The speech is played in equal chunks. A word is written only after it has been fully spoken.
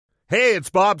Hey, it's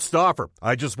Bob Stauffer.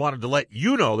 I just wanted to let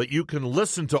you know that you can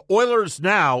listen to Oilers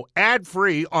Now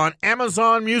ad-free on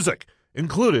Amazon Music,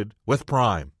 included with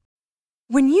Prime.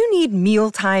 When you need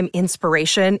mealtime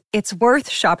inspiration, it's worth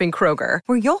shopping Kroger,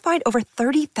 where you'll find over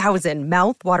 30,000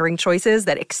 mouth-watering choices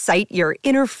that excite your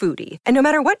inner foodie. And no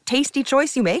matter what tasty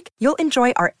choice you make, you'll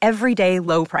enjoy our everyday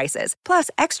low prices, plus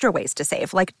extra ways to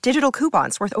save, like digital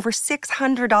coupons worth over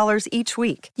 $600 each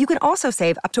week. You can also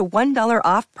save up to $1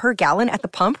 off per gallon at the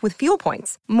pump with fuel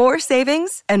points. More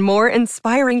savings and more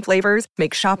inspiring flavors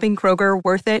make shopping Kroger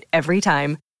worth it every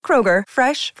time. Kroger,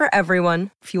 fresh for everyone.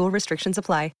 Fuel restrictions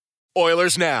apply.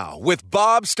 Oilers Now with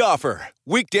Bob Stauffer.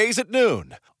 Weekdays at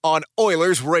noon on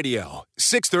Oilers Radio,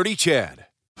 630 CHED.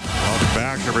 Welcome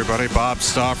back, everybody. Bob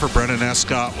Stauffer, Brendan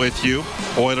Escott with you.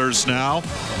 Oilers Now.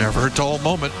 Never a dull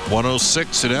moment.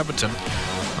 106 in Edmonton.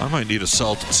 I might need a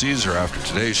Salt and Caesar after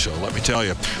today's show, let me tell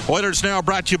you. Oilers Now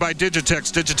brought to you by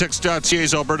Digitex. Digitex.ca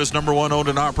is Alberta's number one owned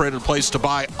and operated place to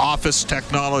buy office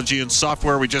technology and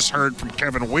software. We just heard from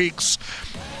Kevin Weeks.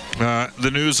 The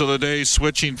news of the day,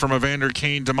 switching from Evander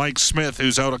Kane to Mike Smith,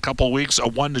 who's out a couple weeks,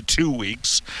 1 to 2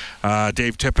 weeks.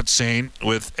 Dave Tippett saying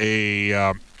with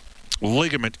a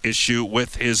ligament issue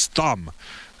with his thumb.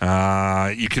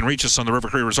 You can reach us on the River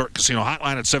Cree Resort Casino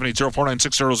hotline at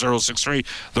 780-496-0063.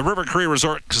 The River Cree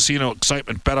Resort Casino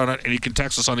excitement, bet on it, and you can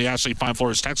text us on the Ashley Fine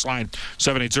Floors text line,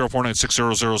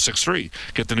 780-496-0063.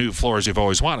 Get the new floors you've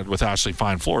always wanted with Ashley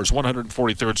Fine Floors,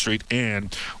 143rd Street and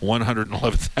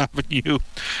 111th Avenue,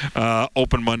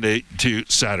 open Monday to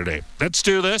Saturday. Let's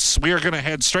do this. We are going to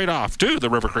head straight off to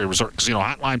the River Cree Resort Casino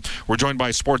hotline. We're joined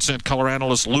by Sportsnet color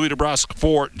analyst Louis DeBrusque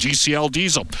for GCL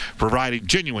Diesel, providing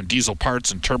genuine diesel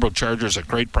parts and turbochargers at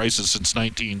great prices since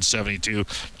 1972.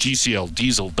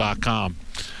 GCLDiesel.com.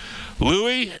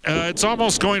 Louis, it's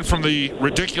almost going from the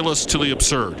ridiculous to the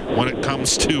absurd when it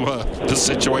comes to the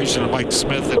situation of Mike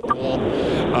Smith at goal.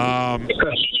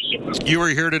 You were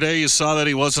here today. You saw that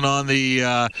he wasn't on the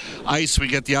ice. We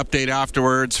get the update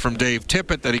afterwards from Dave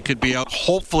Tippett that he could be out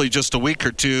hopefully just a week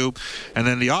or two. And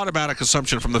then the automatic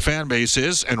assumption from the fan base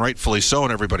is, and rightfully so,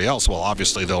 and everybody else, well,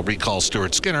 obviously they'll recall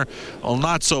Stuart Skinner. Well,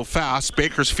 not so fast.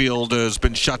 Bakersfield has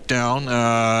been shut down.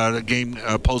 The game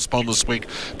postponed this week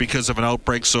because of an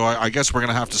outbreak. So I guess we're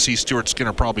going to have to see Stuart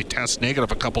Skinner probably test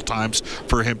negative a couple times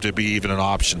for him to be even an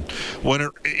option. When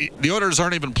the Oilers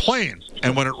aren't even playing,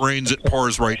 and when it rains, it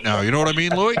pours right now. You know what I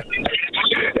mean, Louis?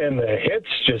 And the hits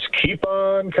just keep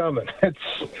on coming.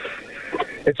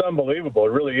 It's unbelievable.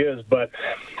 It really is. But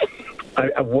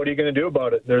what are you going to do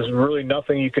about it? There's really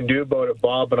nothing you can do about it,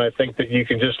 Bob. And I think that you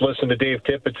can just listen to Dave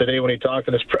Tippett today when he talked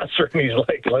in his presser, and he's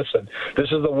like, listen,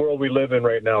 this is the world we live in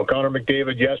right now. Connor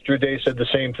McDavid yesterday said the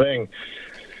same thing.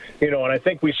 You know, and I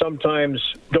think we sometimes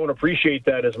don't appreciate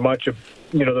that as much of,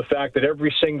 you know, the fact that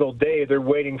every single day they're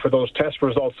waiting for those test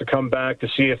results to come back to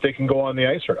see if they can go on the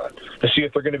ice or not, to see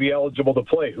if they're going to be eligible to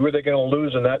play. Who are they going to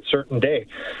lose in that certain day?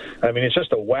 I mean, it's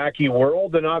just a wacky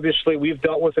world, and obviously we've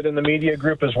dealt with it in the media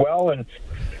group as well. And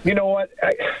you know what?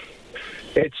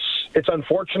 It's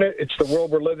unfortunate. It's the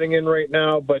world we're living in right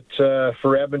now. But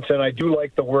for Edmonton, I do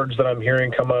like the words that I'm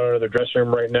hearing come out of the dressing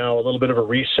room right now. A little bit of a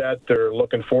reset. They're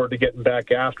looking forward to getting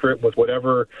back after it with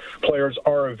whatever players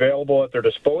are available at their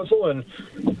disposal. And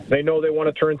they know they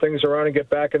want to turn things around and get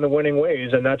back in the winning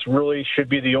ways. And that's really should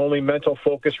be the only mental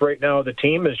focus right now of the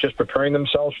team, is just preparing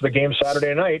themselves for the game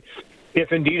Saturday night.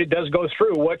 If indeed it does go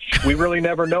through, which we really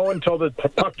never know until the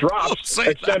puck drops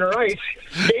at center ice,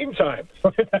 game time.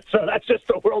 So that's just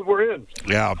the world we're in.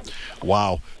 Yeah.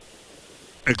 Wow.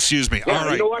 Excuse me. Yeah, all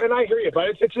right. You know what? And I hear you, but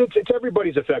it's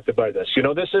everybody's affected by this. You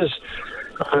know, this is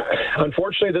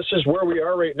unfortunately this is where we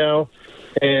are right now,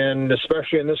 and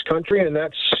especially in this country, and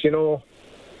that's, you know,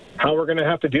 how we're going to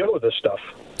have to deal with this stuff.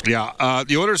 Yeah.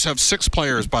 The Oilers have 6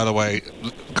 players, by the way,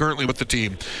 currently with the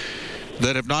team,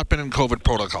 that have not been in COVID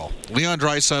protocol. Leon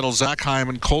Draisaitl, Zach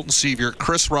Hyman, Colton Sevier,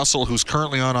 Chris Russell, who's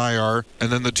currently on IR,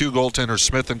 and then the 2 goaltenders,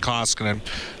 Smith and Koskinen.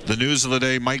 The news of the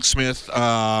day, Mike Smith,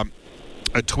 a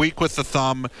tweak with the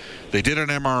thumb. They did an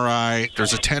MRI.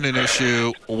 There's a tendon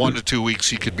issue. 1 to 2 weeks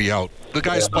he could be out. The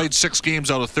guy's played 6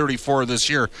 games out of 34 this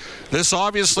year. This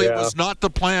obviously was not the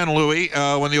plan, Louis,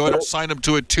 when the Oilers signed him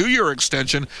to a 2-year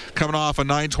extension, coming off a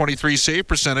 .923 save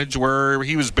percentage, where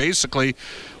he was basically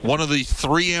one of the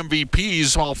 3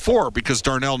 MVPs, well, 4, because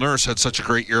Darnell Nurse had such a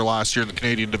great year last year in the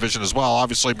Canadian division as well.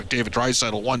 Obviously, McDavid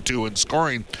Draisaitl 1-2 in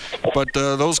scoring. But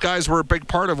those guys were a big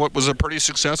part of what was a pretty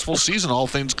successful season, all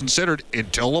things considered,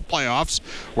 until the playoffs,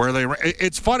 where they...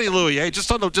 It's funny, Louis,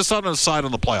 just on the side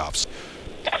on the playoffs.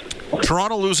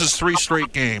 Toronto loses 3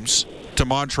 straight games to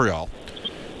Montreal.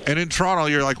 And in Toronto,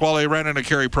 you're like, well, they ran into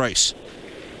Carey Price.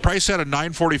 Price had a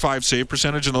 .945 save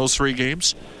percentage in those 3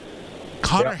 games.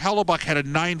 Connor Hellebuck had a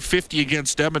 .950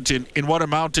 against Edmonton in what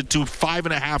amounted to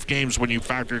 5.5 games when you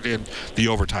factored in the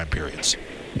overtime periods.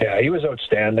 Yeah, he was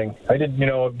outstanding. I did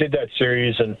that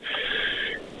series, and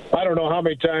I don't know how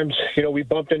many times, we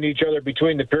bumped into each other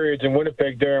between the periods in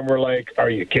Winnipeg there, and we're like, are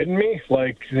you kidding me?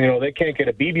 Like, they can't get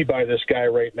a BB by this guy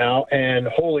right now. And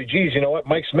holy geez, you know what?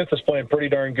 Mike Smith is playing pretty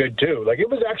darn good too. Like, it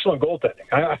was excellent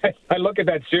goaltending. I look at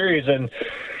that series, and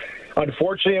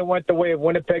unfortunately, it went the way of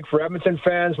Winnipeg for Edmonton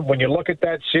fans. When you look at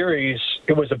that series,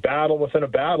 it was a battle within a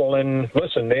battle. And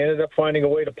listen, they ended up finding a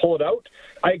way to pull it out.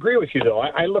 I agree with you, though.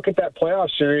 I look at that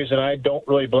playoff series, and I don't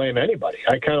really blame anybody.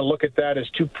 I kind of look at that as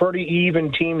two pretty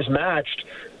even teams matched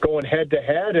going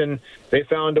head-to-head, and they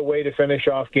found a way to finish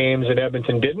off games, and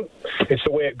Edmonton didn't. It's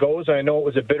the way it goes. I know it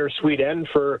was a bittersweet end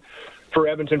for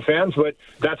Edmonton fans, but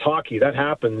that's hockey. That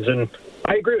happens. And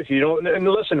I agree with you. And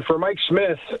listen, for Mike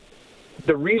Smith,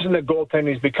 the reason that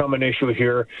goaltending has become an issue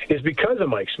here is because of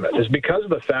Mike Smith, is because of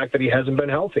the fact that he hasn't been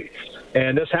healthy.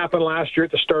 And this happened last year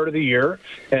at the start of the year,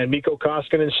 and Mikko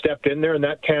Koskinen stepped in there, and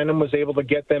that tandem was able to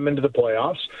get them into the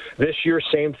playoffs. This year,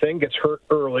 same thing, gets hurt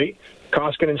early.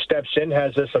 Koskinen steps in,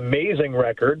 has this amazing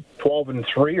record,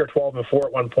 12-3 or 12-4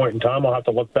 at one point in time. I'll have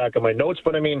to look back at my notes,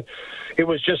 but I mean, it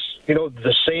was just,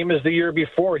 the same as the year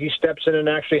before. He steps in and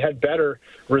actually had better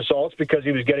results because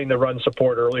he was getting the run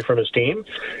support early from his team.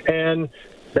 And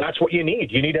that's what you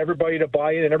need. You need everybody to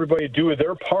buy in and everybody to do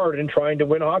their part in trying to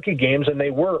win hockey games, and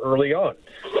they were early on.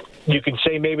 You can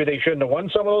say maybe they shouldn't have won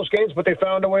some of those games, but they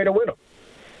found a way to win them.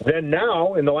 Then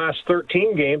now, in the last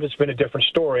 13 games, it's been a different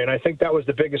story. And I think that was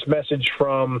the biggest message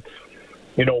from,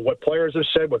 what players have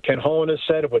said, what Ken Holland has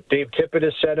said, what Dave Tippett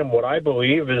has said, and what I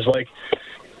believe is, like,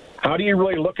 how do you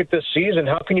really look at this season?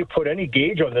 How can you put any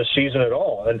gauge on this season at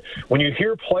all? And when you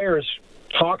hear players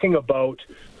talking about,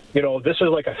 this is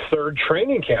like a third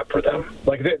training camp for them.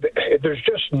 Like, there's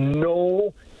just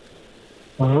no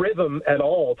rhythm at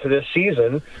all to this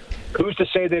season. Who's to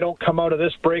say they don't come out of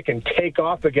this break and take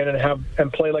off again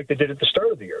and play like they did at the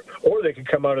start of the year? Or they could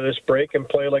come out of this break and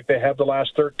play like they have the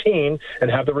last 13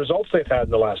 and have the results they've had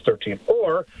in the last 13.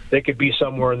 Or they could be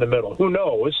somewhere in the middle. Who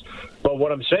knows? But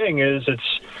what I'm saying is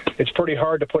it's pretty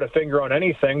hard to put a finger on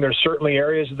anything. There's certainly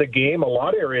areas of the game, a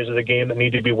lot of areas of the game that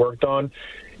need to be worked on.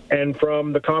 And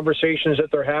from the conversations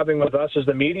that they're having with us as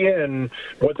the media and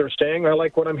what they're saying, I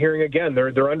like what I'm hearing again.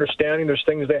 They're understanding there's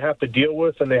things they have to deal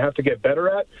with and they have to get better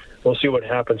at. We'll see what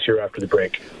happens here after the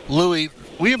break. Louis,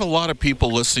 we have a lot of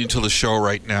people listening to the show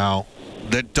right now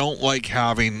that don't like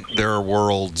having their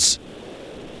worlds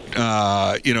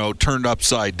turned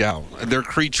upside down. They're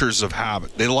creatures of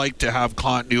habit. They like to have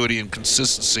continuity and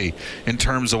consistency in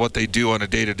terms of what they do on a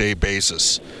day-to-day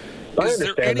basis. Is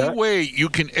there any way you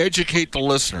can educate the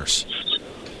listeners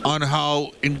on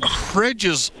how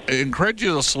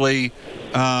incredulously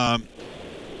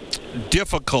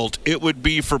difficult it would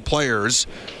be for players,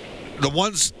 the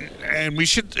ones, and we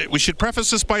should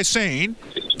preface this by saying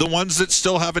the ones that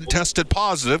still haven't tested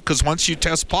positive, because once you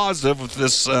test positive with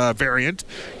this variant,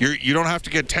 you don't have to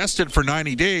get tested for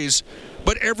 90 days.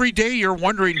 But every day you're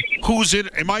wondering, who's in?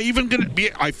 Am I even going to be?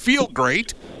 I feel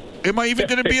great. Am I even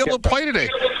going to be able to play today?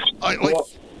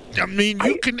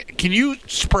 Can you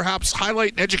perhaps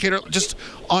highlight and educate just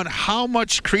on how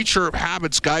much creature of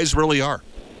habits guys really are?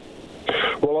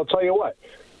 Well, I'll tell you what.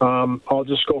 I'll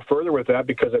just go further with that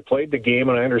because I played the game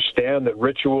and I understand that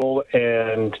ritual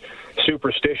and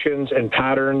superstitions and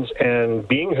patterns and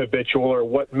being habitual are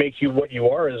what make you what you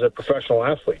are as a professional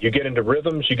athlete. You get into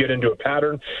rhythms, you get into a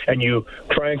pattern, and you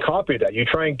try and copy that. You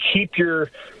try and keep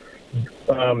your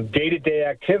day-to-day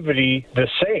activity the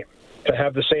same, to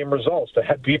have the same results,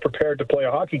 to be prepared to play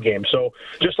a hockey game. So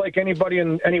just like anybody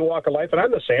in any walk of life, and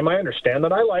I'm the same, I understand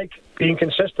that I like being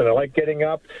consistent. I like getting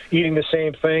up, eating the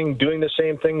same thing, doing the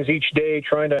same things each day,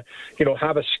 trying to,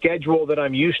 have a schedule that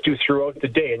I'm used to throughout the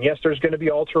day. And yes, there's going to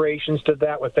be alterations to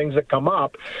that with things that come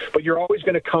up, but you're always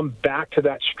going to come back to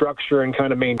that structure and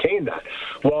kind of maintain that.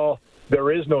 Well,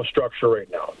 there is no structure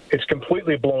right now. It's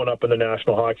completely blown up in the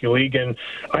National Hockey League, and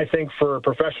I think for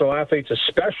professional athletes,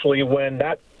 especially when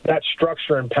that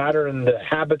structure and pattern and the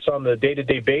habits on the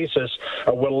day-to-day basis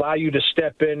will allow you to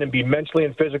step in and be mentally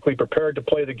and physically prepared to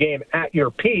play the game at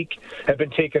your peak, have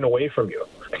been taken away from you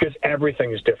because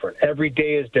everything is different. Every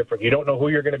day is different. You don't know who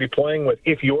you're going to be playing with,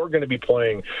 if you're going to be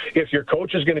playing, if your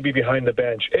coach is going to be behind the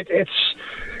bench. It's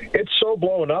so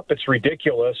blown up, it's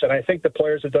ridiculous, and I think the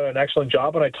players have done an excellent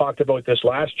job, and I talked about this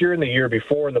last year and the year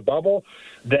before in the bubble,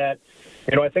 that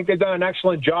I think they've done an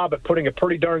excellent job at putting a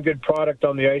pretty darn good product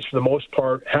on the ice for the most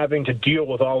part, having to deal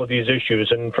with all of these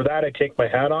issues. And for that, I take my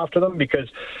hat off to them, because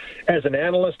as an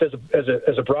analyst, as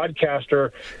a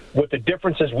broadcaster, with the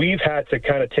differences we've had to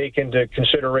kind of take into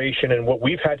consideration and what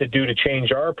we've had to do to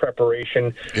change our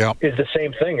preparation is the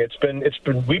same thing.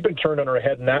 We've been turned on our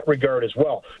head in that regard as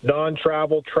well.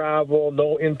 Non-travel, travel,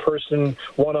 no in-person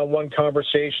one-on-one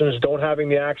conversations, don't having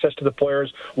the access to the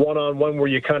players one-on-one where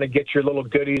you kind of get your little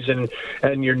goodies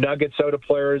and your nuggets out of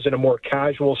players in a more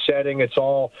casual setting. It's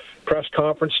all press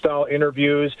conference style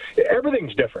interviews.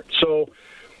 Everything's different. So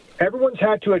everyone's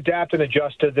had to adapt and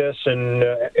adjust to this, and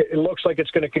it looks like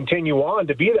it's going to continue on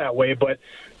to be that way. But,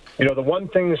 the one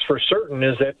thing is for certain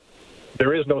is that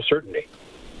there is no certainty.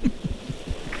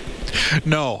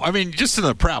 No, I mean, just in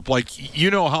the prep,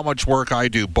 how much work I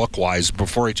do book-wise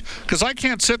before each, because I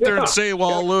can't sit there and say,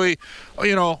 well, Louis,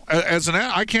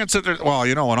 I can't sit there,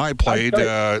 when I played,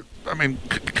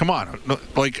 come on,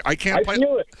 I can't play.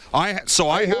 Feel it.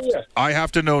 I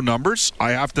have to know numbers.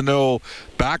 I have to know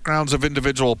backgrounds of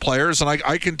individual players, and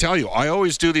I can tell you, I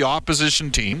always do the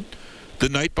opposition team the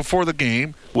night before the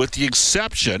game, with the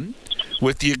exception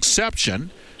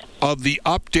of the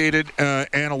updated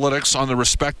analytics on the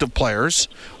respective players.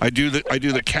 I do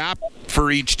the cap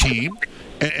for each team,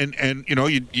 and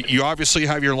you obviously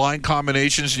have your line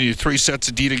combinations and your 3 sets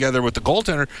of D together with the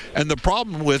goaltender. And the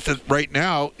problem with it right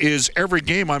now is every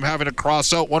game I'm having to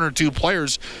cross out 1 or 2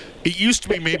 players. It used to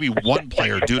be maybe 1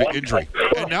 player due to injury,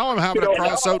 and now I'm having to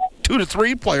cross out 2 to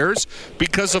 3 players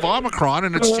because of Omicron,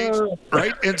 and it's changed,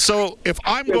 right? And so if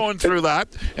I'm going through that,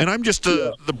 and I'm just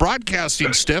the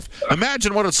broadcasting stiff,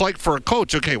 imagine what it's like for a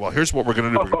coach. Okay, well, here's what we're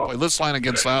going to do. We're going to play this line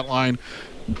against that line.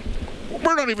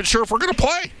 We're not even sure if we're going to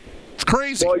play. It's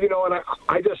crazy. Well, and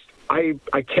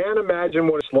I can't imagine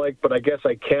what it's like, but I guess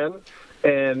I can,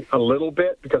 and a little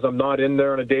bit, because I'm not in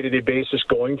there on a day-to-day basis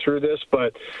going through this,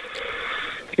 but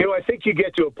I think you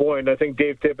get to a point, I think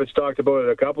Dave Tippett's talked about it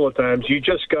a couple of times, you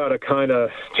just got to kind of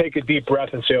take a deep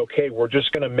breath and say, okay, we're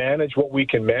just going to manage what we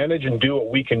can manage and do what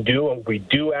we can do, and we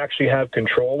do actually have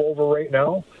control over right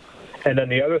now. And then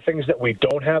the other things that we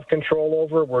don't have control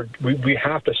over, we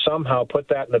have to somehow put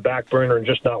that in the back burner and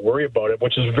just not worry about it,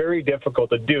 which is very difficult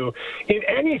to do in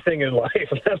anything in life,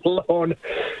 let alone,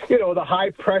 the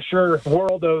high-pressure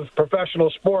world of professional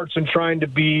sports and trying to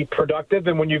be productive.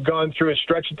 And when you've gone through a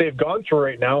stretch that they've gone through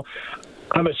right now,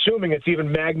 I'm assuming it's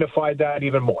even magnified that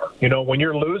even more. When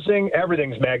you're losing,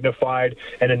 everything's magnified,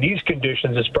 and in these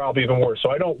conditions, it's probably even worse. So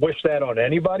I don't wish that on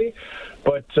anybody.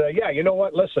 But, you know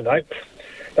what? Listen,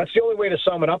 that's the only way to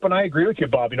sum it up, and I agree with you,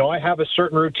 Bob. I have a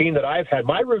certain routine that I've had.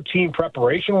 My routine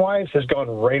preparation-wise has gone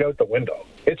right out the window.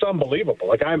 It's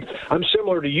unbelievable. I'm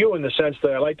similar to you in the sense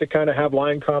that I like to kind of have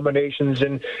line combinations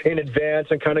in advance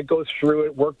and kind of go through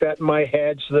it, work that in my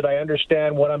head so that I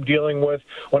understand what I'm dealing with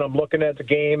when I'm looking at the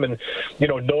game, and,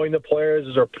 knowing the players.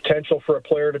 Is there potential for a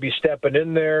player to be stepping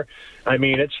in there? I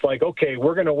mean, it's like, okay,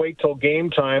 we're going to wait till game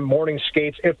time, morning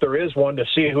skates, if there is one, to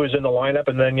see who's in the lineup,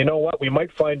 and then you know what? We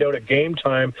might find out at game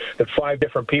time that 5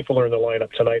 different people are in the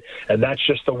lineup tonight, and that's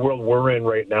just the world we're in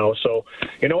right now. So,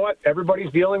 you know what?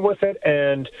 Everybody's dealing with it,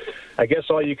 and I guess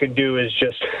all you can do is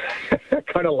just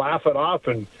kind of laugh it off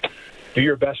and do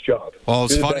your best job. Well,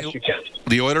 it's funny.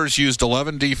 The Oilers used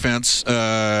 11 defense in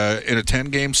a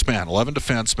 10-game span. 11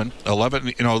 defensemen. 11.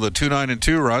 The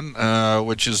 2-9-2 run,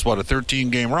 which is a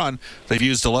 13-game run. They've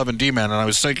used 11 D-men. And I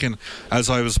was thinking, as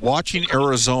I was watching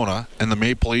Arizona and the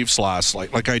Maple Leafs last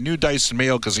night, I knew Dyson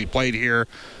Mayo because he played here.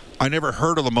 I never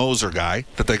heard of the Moser guy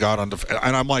that they got on,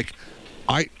 and I'm like,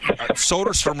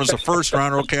 Soderstrom was a first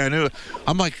rounder. Okay, I knew it.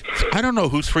 I'm like, I don't know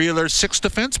who 3 of their 6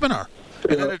 defensemen are.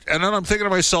 And then I'm thinking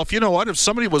to myself, you know what? If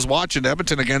somebody was watching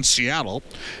Edmonton against Seattle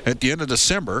at the end of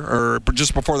December or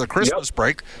just before the Christmas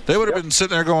break, they would have been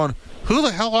sitting there going, who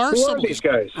the hell are some of these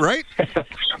guys? Right?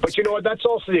 But you know what? That's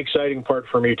also the exciting part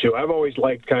for me, too. I've always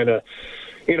liked kind of,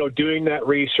 doing that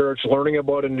research, learning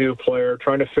about a new player,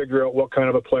 trying to figure out what kind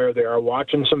of a player they are,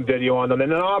 watching some video on them. And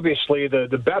then obviously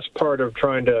the best part of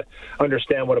trying to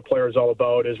understand what a player is all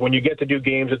about is when you get to do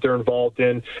games that they're involved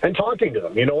in and talking to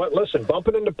them. You know what? Listen,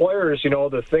 bumping into players,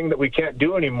 the thing that we can't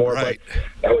do anymore. Right.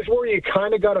 But that was where you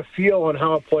kind of got a feel on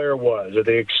how a player was. Are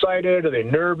they excited? Are they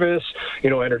nervous?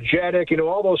 Energetic?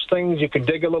 All those things you can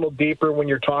dig a little deeper when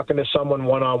you're talking to someone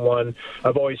one-on-one.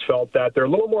 I've always felt that. They're a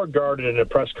little more guarded in a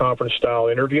press conference style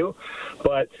interview,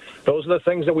 but those are the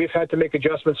things that we've had to make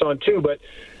adjustments on too. But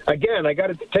again, I got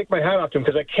to take my hat off to them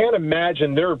because I can't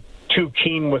imagine they're too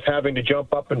keen with having to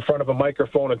jump up in front of a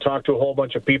microphone and talk to a whole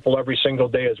bunch of people every single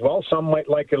day as well. Some might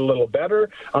like it a little better.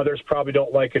 Others probably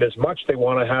don't like it as much. They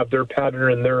want to have their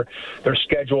pattern and their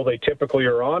schedule they typically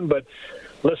are on. But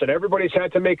listen, everybody's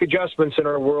had to make adjustments in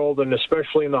our world, and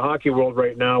especially in the hockey world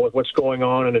right now with what's going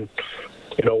on, and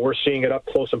we're seeing it up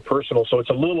close and personal. So it's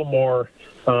a little more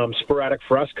sporadic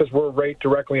for us because we're right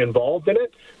directly involved in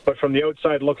it. But from the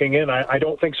outside looking in, I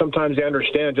don't think sometimes they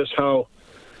understand just how,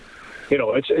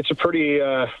 it's a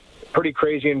pretty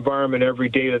crazy environment every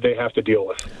day that they have to deal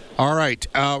with. All right,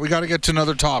 we got to get to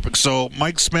another topic. So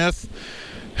Mike Smith,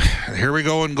 here we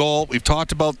go in goal. We've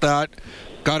talked about that.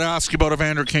 Got to ask you about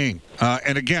Evander Kane.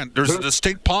 And again, there's a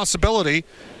distinct possibility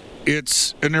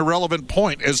it's an irrelevant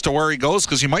point as to where he goes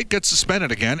because he might get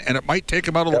suspended again, and it might take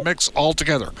him out of the mix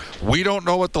altogether. We don't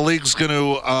know what the league's going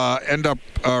to end up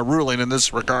ruling in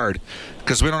this regard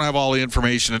because we don't have all the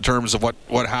information in terms of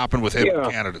what happened with him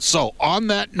in Canada. So on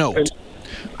that note,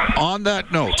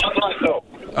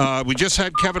 we just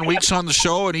had Kevin Weeks on the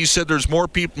show, and he said there's more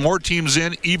teams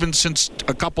in, even since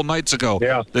a couple nights ago,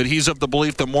 that he's of the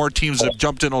belief that more teams have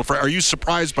jumped in. Are you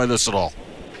surprised by this at all?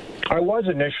 I was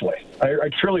initially. I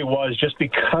truly was, just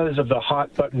because of the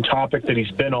hot-button topic that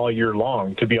he's been all year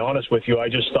long. To be honest with you, I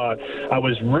just thought I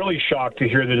was really shocked to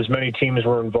hear that as many teams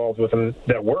were involved with him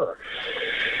that were.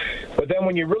 But then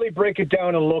when you really break it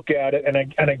down and look at it,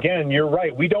 and again, you're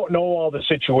right, we don't know all the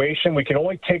situation. We can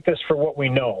only take this for what we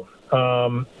know.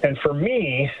 And for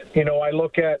me, I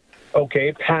look at,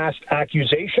 past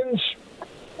accusations.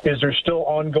 Is there still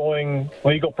ongoing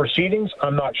legal proceedings?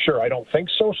 I'm not sure. I don't think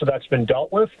so, so that's been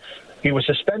dealt with. He was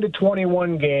suspended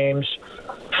 21 games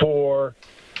for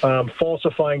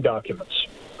falsifying documents.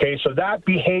 Okay, so that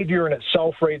behavior in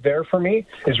itself right there for me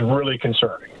is really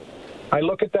concerning. I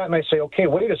look at that and I say, okay,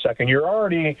 wait a second. You're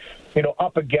already,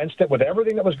 up against it with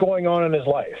everything that was going on in his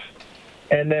life.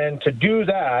 And then to do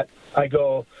that, I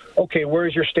go, okay,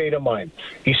 where's your state of mind?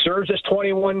 He serves his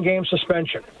 21-game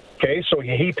suspension. Okay, so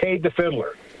he paid the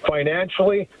fiddler.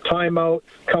 Financially, timeout,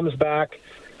 comes back,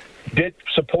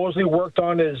 supposedly worked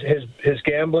on his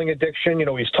gambling addiction.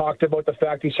 He's talked about the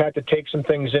fact he's had to take some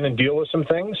things in and deal with some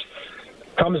things.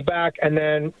 Comes back, and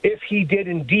then if he did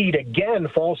indeed, again,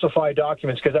 falsify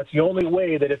documents, because that's the only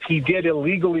way that if he did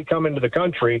illegally come into the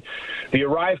country, the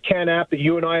ArriveCAN app that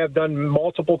you and I have done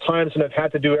multiple times and have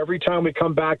had to do every time we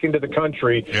come back into the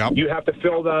country, you have to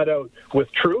fill that out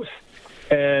with truth.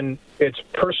 And it's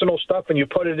personal stuff, and you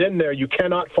put it in there. You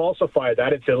cannot falsify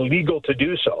that. It's illegal to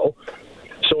do so.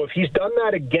 So if he's done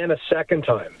that again a second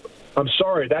time, I'm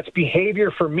sorry, that's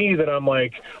behavior for me that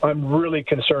I'm really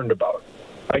concerned about.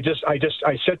 I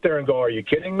sit there and go, are you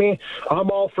kidding me?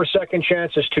 I'm all for second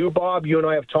chances too, Bob. You and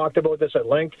I have talked about this at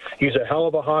length. He's a hell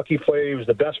of a hockey player. He was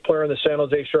the best player on the San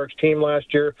Jose Sharks team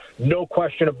last year. No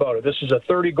question about it. This is a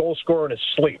 30-goal scorer in his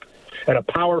sleep and a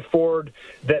power forward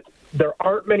that there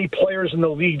aren't many players in the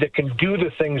league that can do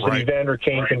the things that Evander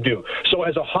Kane can do. So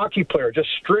as a hockey player, just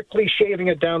strictly shaving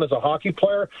it down as a hockey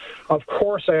player, of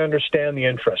course I understand the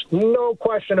interest. No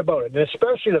question about it. And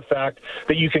especially the fact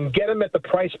that you can get him at the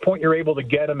price point you're able to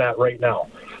get him at right now.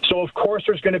 So of course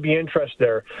there's going to be interest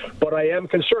there. But I am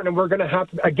concerned, and we're going to have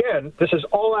to, again, this is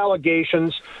all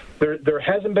allegations. There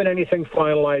hasn't been anything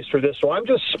finalized for this. So I'm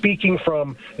just speaking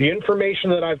from the information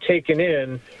that I've taken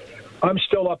in. I'm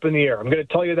still up in the air. I'm going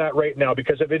to tell you that right now,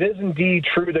 because if it is indeed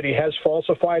true that he has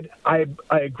falsified, I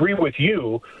agree with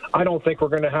you. I don't think we're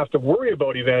going to have to worry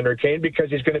about Evander Kane because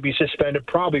he's going to be suspended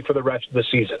probably for the rest of the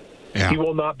season. Yeah. He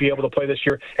will not be able to play this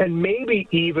year, and maybe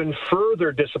even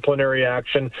further disciplinary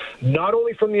action, not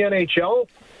only from the NHL,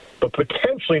 but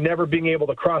potentially never being able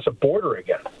to cross a border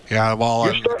again. Yeah, well,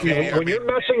 when you're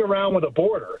messing around with a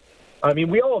border, I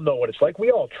mean, we all know what it's like. We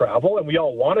all travel, and we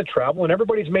all want to travel, and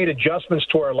everybody's made adjustments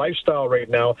to our lifestyle right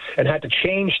now and had to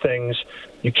change things.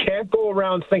 You can't go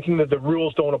around thinking that the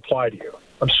rules don't apply to you.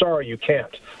 I'm sorry, you can't.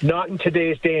 Not in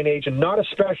today's day and age, and not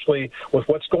especially with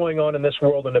what's going on in this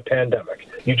world in the pandemic.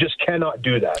 You just cannot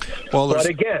do that. Well, but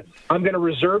again, I'm going to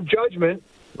reserve judgment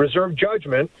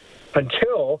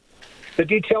until the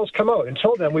details come out.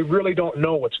 Until then, we really don't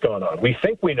know what's going on. We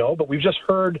think we know, but we've just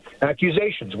heard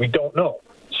accusations. We don't know.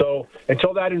 So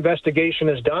until that investigation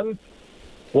is done,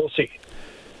 we'll see.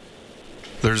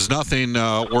 There's nothing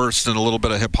worse than a little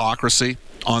bit of hypocrisy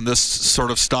on this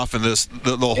sort of stuff, and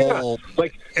the whole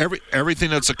everything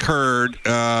that's occurred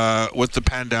with the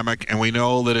pandemic, and we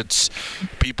know that it's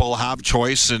people have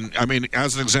choice. And I mean,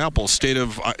 as an example, state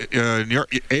of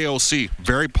AOC,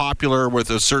 very popular with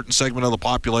a certain segment of the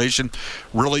population,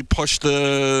 really pushed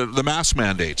the mask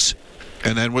mandates,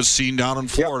 and then was seen down in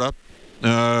Florida.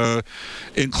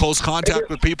 In close contact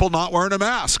with people not wearing a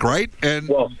mask, right? And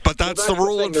but that's the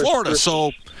rule in Florida. So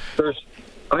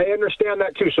I understand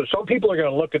that too. So some people are going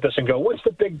to look at this and go, what's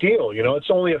the big deal? You know, it's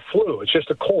only a flu. It's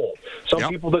just a cold. Some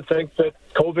people that think that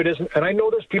COVID isn't, and I know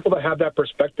there's people that have that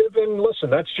perspective, and listen,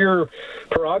 that's your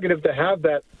prerogative to have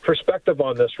that perspective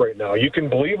on this right now. You can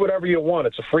believe whatever you want.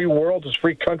 It's a free world. It's a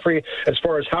free country as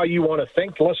far as how you want to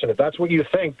think. Listen, if that's what you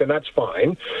think, then that's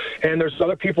fine. And there's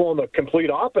other people on the complete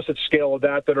opposite scale of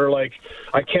that are like,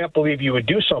 I can't believe you would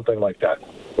do something like that.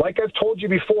 Like I've told you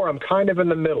before, I'm kind of in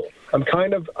the middle. I'm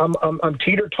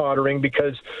teeter-tottering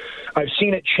because I've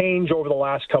seen it change over the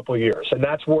last couple of years. And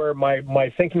that's where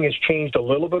my thinking has changed a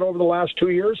little bit over the last 2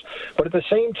 years. But at the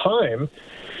same time,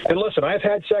 and listen, I've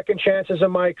had second chances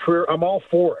in my career. I'm all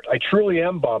for it. I truly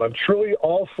am, Bob. I'm truly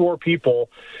all for people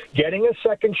getting a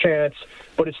second chance,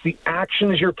 but it's the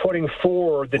actions you're putting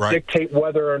forward that dictate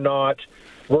whether or not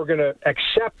we're going to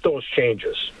accept those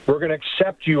changes. We're going to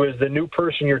accept you as the new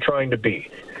person you're trying to be.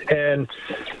 And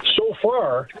so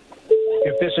far,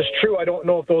 if this is true, I don't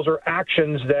know if those are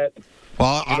actions that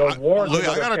warrant.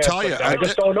 I got to tell you, I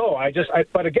just don't know.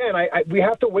 But again, we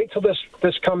have to wait till this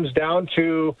comes down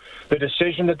to the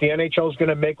decision that the NHL is going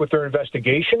to make with their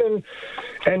investigation.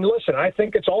 And listen, I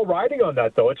think it's all riding on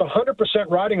that, though. It's 100%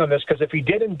 riding on this, because if he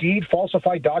did indeed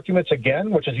falsify documents again,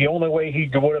 which is the only way he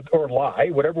would have, or lie,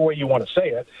 whatever way you want to say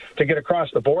it, to get across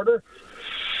the border,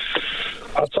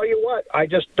 I'll tell you what, I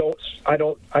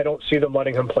don't see them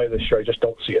letting him play this year. I just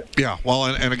don't see it. Yeah, well,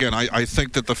 and again, I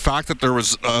think that the fact that there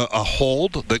was a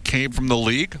hold that came from the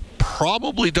league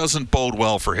probably doesn't bode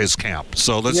well for his camp.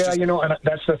 So let's and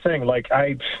that's the thing. Like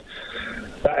I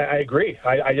agree.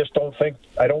 I just don't think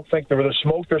there was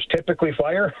smoke. There's typically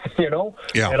fire.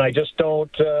 And I just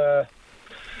don't.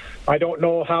 I don't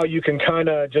know how you can kind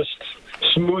of just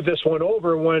smooth this one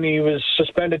over when he was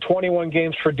suspended 21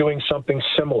 games for doing something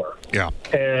similar. Yeah.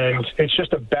 And it's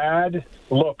just a bad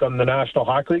look on the National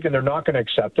Hockey League, and they're not going to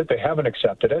accept it. They haven't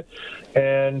accepted it.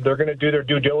 And they're going to do their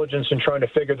due diligence in trying to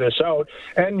figure this out.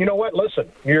 And you know what?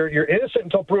 Listen, you're innocent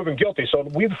until proven guilty. So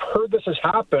we've heard this has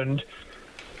happened.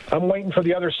 I'm waiting for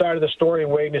the other side of the story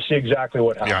and waiting to see exactly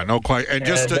what happens. Yeah, no, quite. And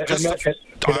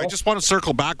I just want to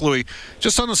circle back, Louis,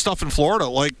 just on the stuff in Florida.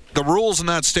 Like, the rules in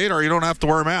that state are you don't have to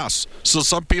wear a mask. So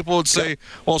some people would say,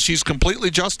 well, she's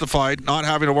completely justified not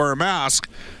having to wear a mask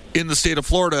in the state of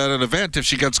Florida at an event if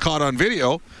she gets caught on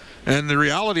video. And the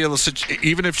reality of the situation,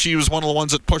 even if she was one of the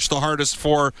ones that pushed the hardest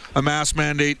for a mask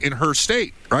mandate in her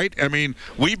state, right? I mean,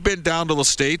 we've been down to the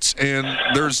States, and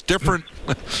there's different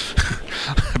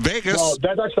Vegas. Well,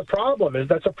 that's the problem.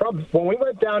 That's a problem. When we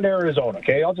went down to Arizona,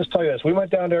 okay, I'll just tell you this. We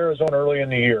went down to Arizona early in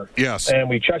the year. Yes. And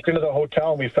we checked into the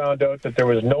hotel, and we found out that there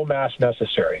was no mask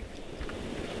necessary.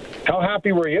 How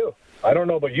happy were you? I don't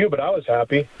know about you, but I was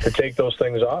happy to take those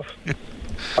things off.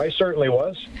 I certainly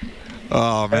was.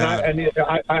 Oh, man. And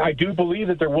I do believe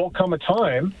that there will come a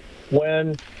time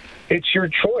when it's your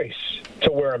choice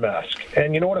to wear a mask.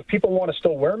 And you know what? If people want to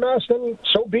still wear a mask, then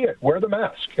so be it. Wear the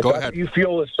mask. If that's what you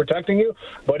feel is protecting you.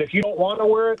 But if you don't want to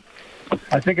wear it,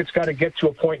 I think it's got to get to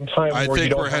a point in time where you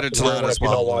don't we're have headed to to wear that it as if you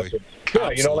well, don't want to.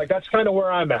 Yeah, Absolutely. that's kind of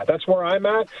where I'm at. That's where I'm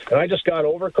at. And I just got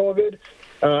over COVID.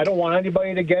 I don't want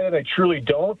anybody to get it. I truly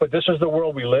don't. But this is the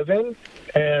world we live in.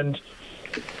 And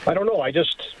I don't know.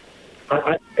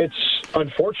 It's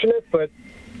unfortunate, but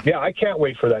yeah, I can't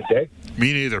wait for that day.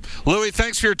 Me neither. Louis,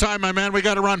 thanks for your time, my man. We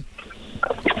got to run.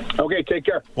 Okay, take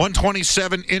care.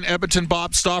 127 in Edmonton.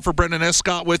 Bob Stauffer, Brendan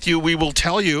Escott with you. We will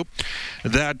tell you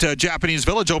that Japanese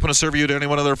Village open to serve you to any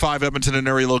one of their 5 Edmonton and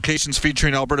area locations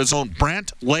featuring Alberta's own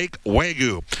Brant Lake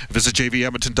Wagyu. Visit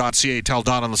jvedmonton.ca. Tell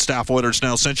Don and the staff Oilers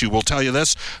Now sent you. We'll tell you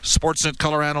this. Sportsnet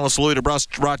color analyst Louis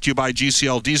DeBrusk, brought to you by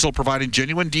GCL Diesel, providing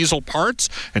genuine diesel parts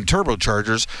and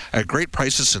turbochargers at great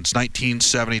prices since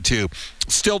 1972.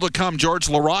 Still to come, George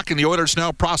Larocque and the Oilers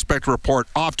Now Prospect Report.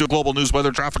 Off to a Global News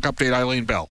Weather Traffic Update, Eileen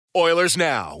Bell. Oilers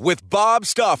Now with Bob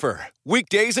Stauffer.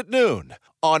 Weekdays at noon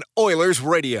on Oilers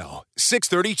Radio,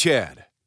 630 CHED.